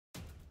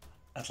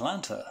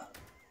Atlanta,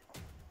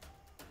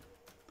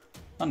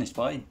 managed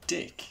by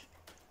Dick,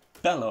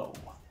 Bello,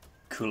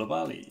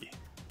 Koulibaly,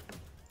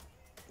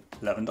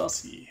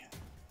 Lewandowski,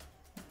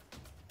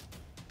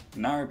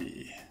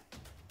 Narby,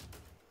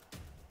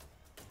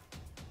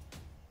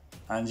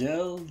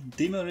 Angel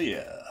Di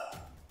Maria,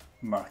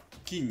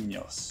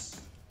 Marquinhos,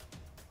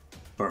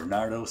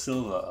 Bernardo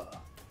Silva,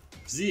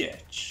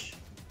 Ziyech,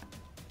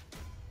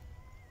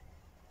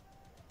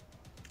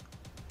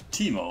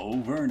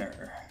 Timo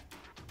Werner,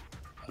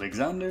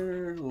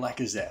 Alexander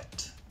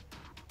Lacazette,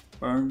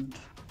 Bernd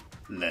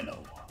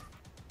Leno.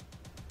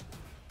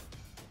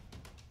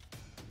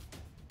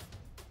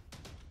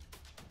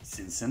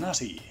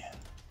 Cincinnati,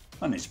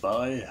 managed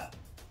by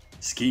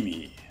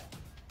Schemy,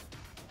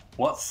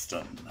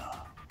 Watson,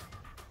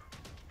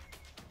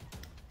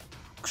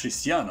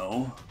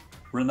 Cristiano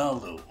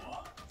Ronaldo,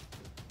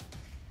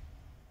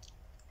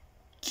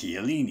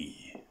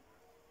 Chiellini,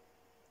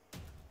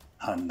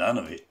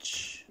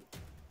 Handanovic,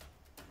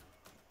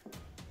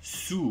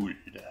 Sul,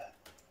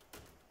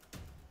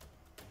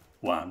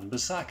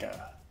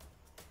 Wan-Bissaka,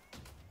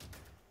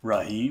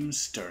 Raheem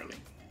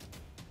Sterling,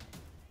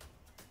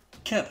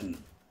 Kevin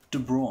De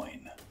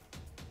Bruyne,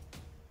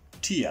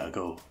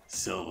 Thiago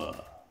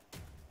Silva.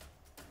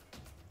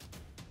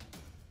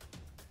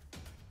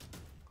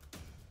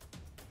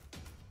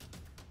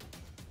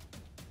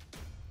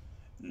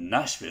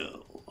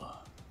 Nashville,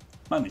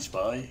 managed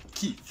by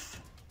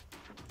Keith,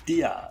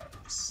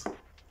 Diaz,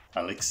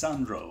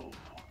 Alexandro,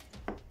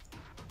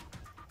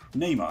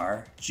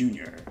 Neymar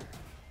Jr.,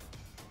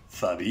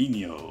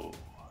 Fabinho,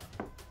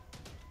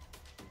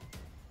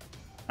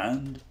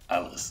 and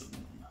Allison.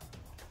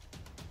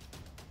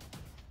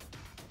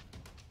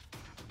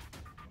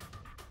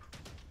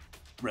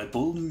 Red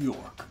Bull New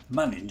York,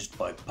 managed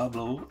by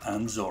Pablo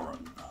and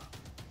Zoran,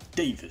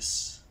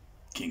 Davis,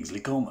 Kingsley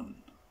Coman,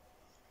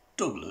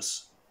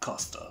 Douglas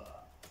Costa,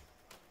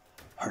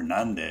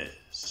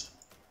 Hernandez,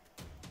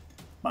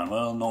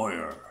 Manuel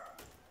Neuer,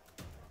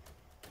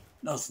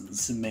 Nelson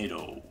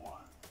Semedo,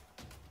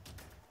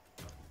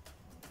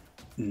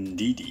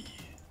 Ndidi,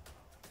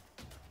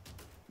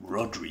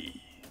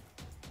 Rodri,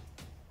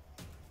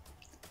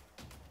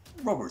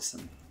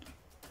 Robertson,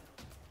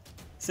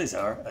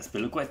 Cesar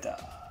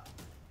Azpilicueta,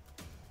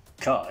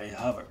 Kai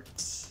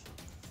Havertz,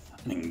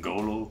 and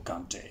N'Golo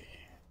Kante.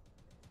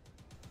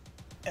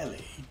 LA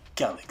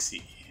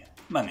Galaxy,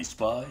 managed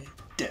by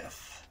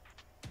Def,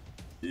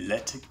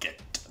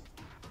 Letget,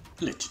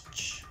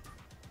 Litic,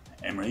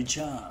 Emre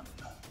Can,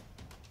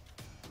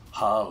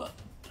 Haaland,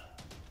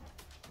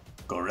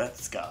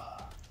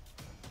 Goretzka,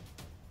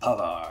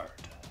 Pavard,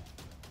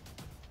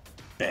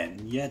 Ben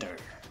Yedder,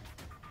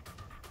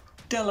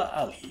 Dele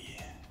Alli,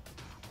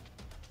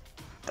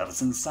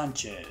 Davinson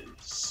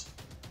Sanchez,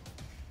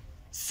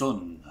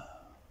 Sun,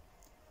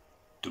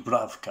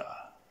 Dubravka,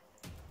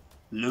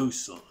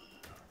 Lusel,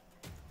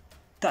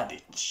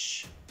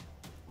 Tadic,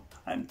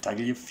 and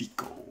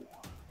Tagliafico.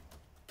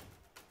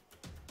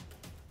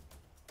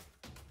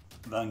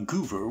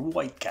 Vancouver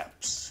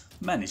Whitecaps,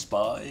 managed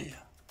by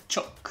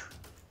Chuck,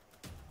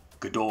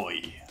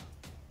 Godoy,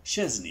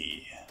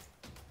 Chesney,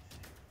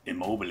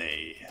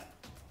 Immobile,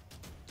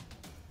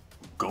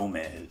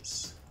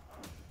 Gomez,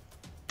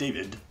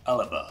 David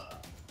Alaba,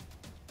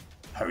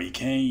 Harry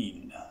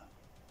Kane,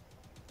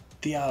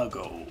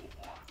 Thiago,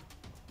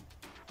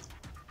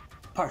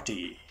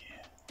 Partey,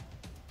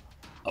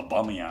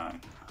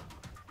 Aubameyang,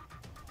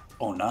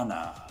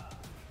 Onana.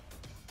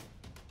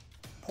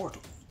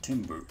 Portal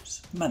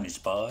Timbers,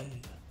 managed by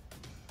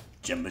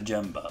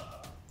Jemba,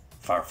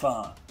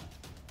 Farfan,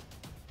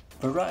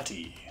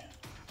 Verratti,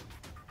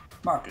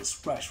 Marcus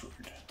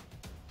Rashford,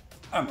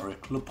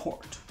 Aymeric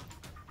Laporte,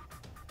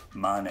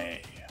 Mane,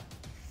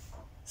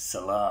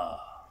 Salah.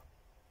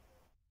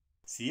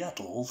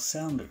 Seattle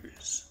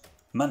Sounders,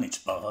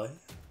 managed by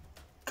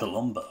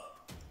Columba,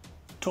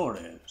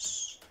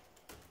 Torres,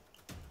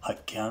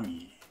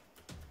 Hakami,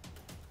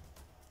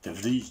 De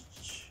Vrij,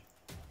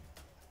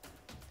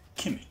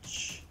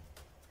 Kimmich,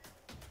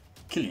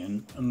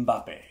 Kylian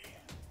Mbappe.